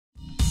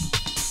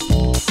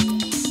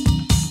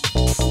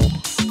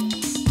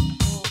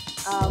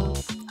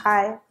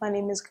Hi, my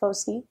name is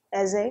Kosi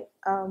Eze.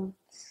 What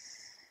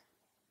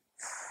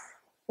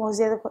was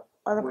the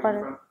other Where part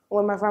you of from?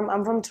 where am I from?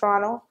 I'm from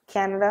Toronto,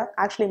 Canada.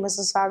 Actually,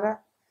 Mississauga,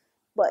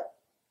 but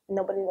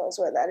nobody knows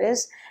where that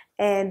is.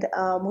 And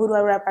who do I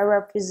rep? I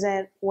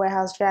represent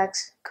Warehouse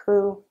Jacks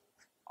crew,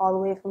 all the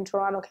way from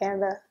Toronto,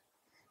 Canada.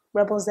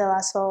 Rebels de la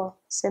Soul,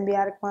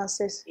 Symbiotic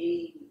Monsters.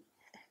 Hey.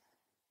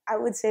 I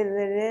would say that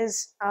it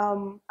is.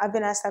 I've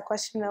been asked that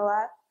question a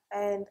lot,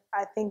 and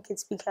I think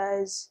it's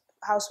because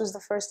house was the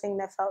first thing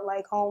that felt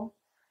like home.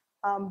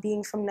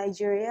 Being from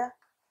Nigeria,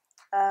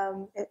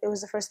 it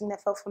was the first thing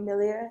that felt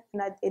familiar,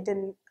 and I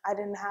didn't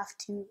have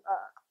to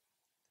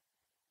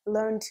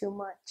learn too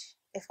much.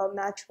 It felt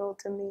natural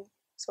to me,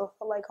 so it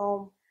felt like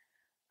home.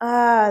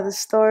 The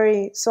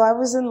story. So I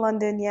was in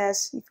London,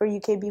 yes, for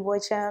UK B-Boy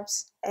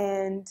Champs,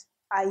 and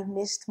I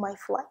missed my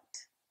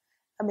flight.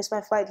 I missed my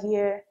flight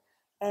here,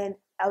 and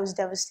I was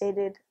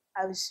devastated.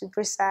 I was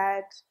super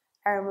sad.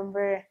 I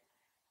remember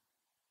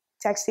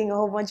texting a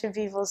whole bunch of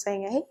people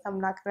saying, "Hey, I'm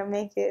not gonna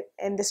make it."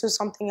 And this was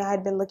something I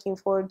had been looking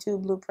forward to,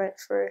 Blueprint,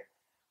 for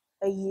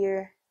a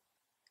year,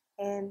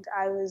 and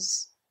I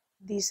was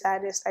the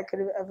saddest I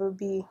could ever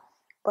be.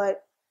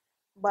 But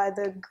by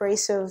the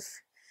grace of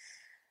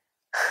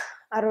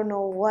I don't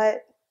know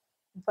what,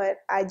 but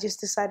I just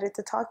decided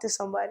to talk to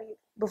somebody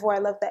before I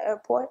left the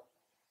airport.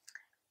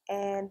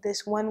 And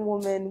this one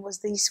woman was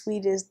the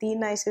sweetest, the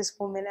nicest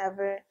woman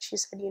ever. She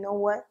said, "You know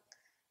what?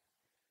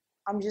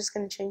 I'm just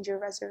going to change your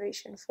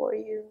reservation for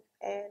you."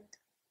 And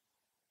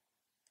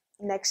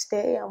next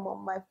day, I'm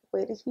on my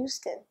way to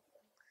Houston.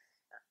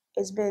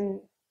 It's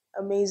been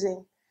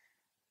amazing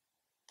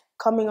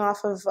coming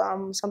off of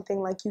something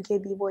like UK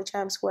B-Boy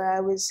Champs where I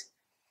was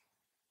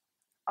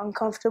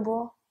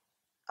uncomfortable.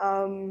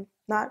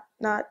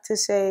 Not to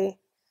say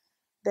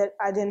that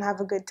I didn't have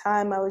a good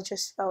time. I was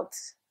just felt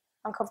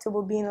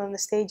uncomfortable being on the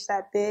stage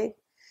that big.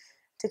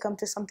 To come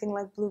to something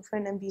like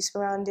Blueprint and be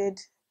surrounded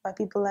by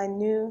people I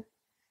knew,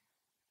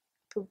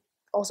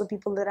 also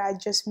people that I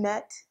just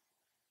met,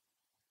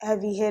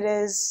 heavy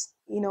hitters,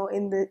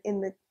 in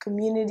the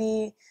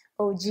community,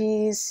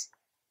 OGs.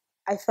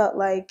 I felt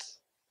like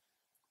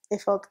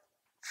it felt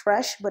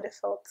fresh, but it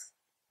felt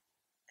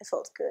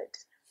good.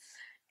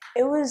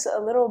 It was a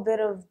little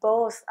bit of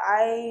both.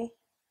 I've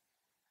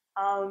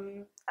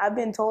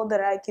been told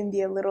that I can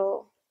be a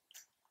little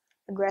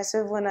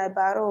aggressive when I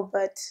battle,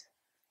 but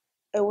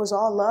it was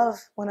all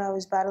love when I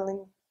was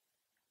battling.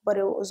 But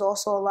it was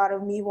also a lot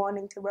of me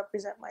wanting to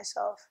represent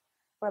myself,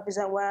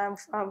 represent where I'm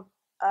from.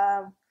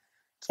 Um,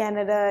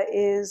 Canada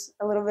is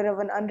a little bit of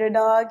an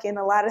underdog in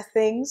a lot of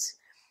things,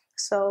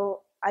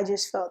 so I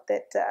just felt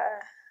that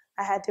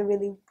I had to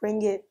really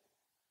bring it.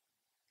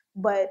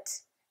 But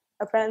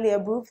apparently, a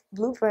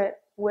blueprint,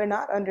 we're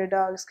not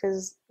underdogs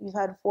because we've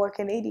had 4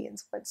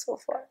 Canadians win so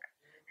far.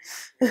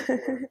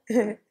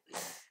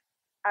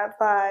 I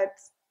thought,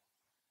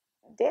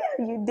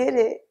 damn, you did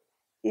it.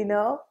 You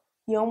know,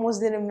 you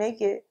almost didn't make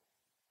it,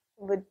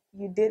 but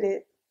you did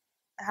it.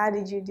 How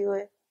did you do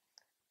it?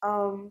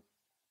 Um,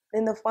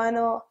 in the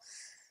final,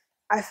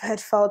 I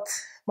had felt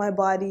my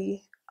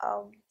body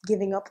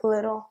giving up a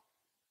little.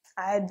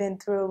 I had been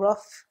through a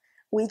rough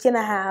week and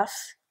a half,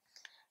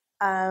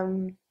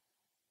 um,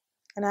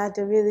 and I had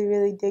to really,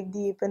 really dig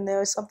deep. And there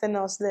was something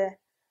else there.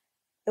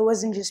 It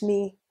wasn't just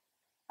me.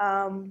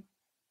 Um,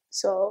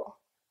 so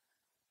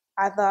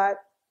I thought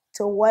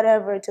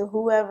to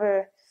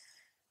whoever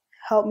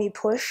helped me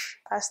push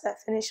past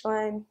that finish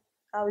line,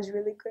 I was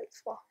really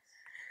grateful.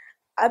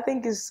 I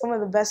think it's some of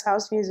the best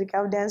house music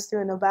I've danced to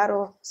in a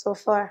battle so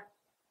far.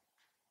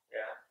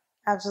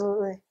 Yeah.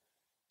 Absolutely.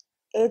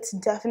 It's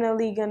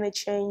definitely gonna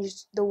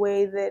change the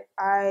way that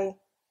I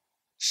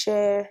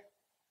share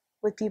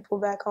with people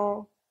back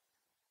home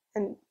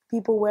and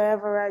people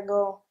wherever I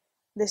go.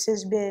 This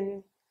has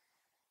been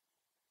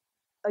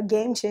a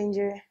game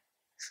changer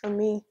for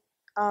me.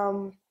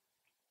 Um,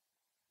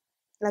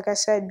 like I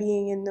said,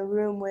 being in the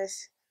room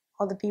with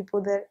all the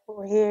people that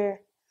were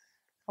here,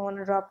 I want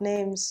to drop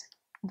names,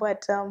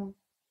 but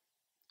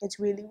it's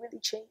really, really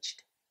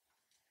changed.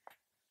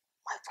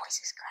 My voice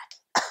is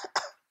cracking.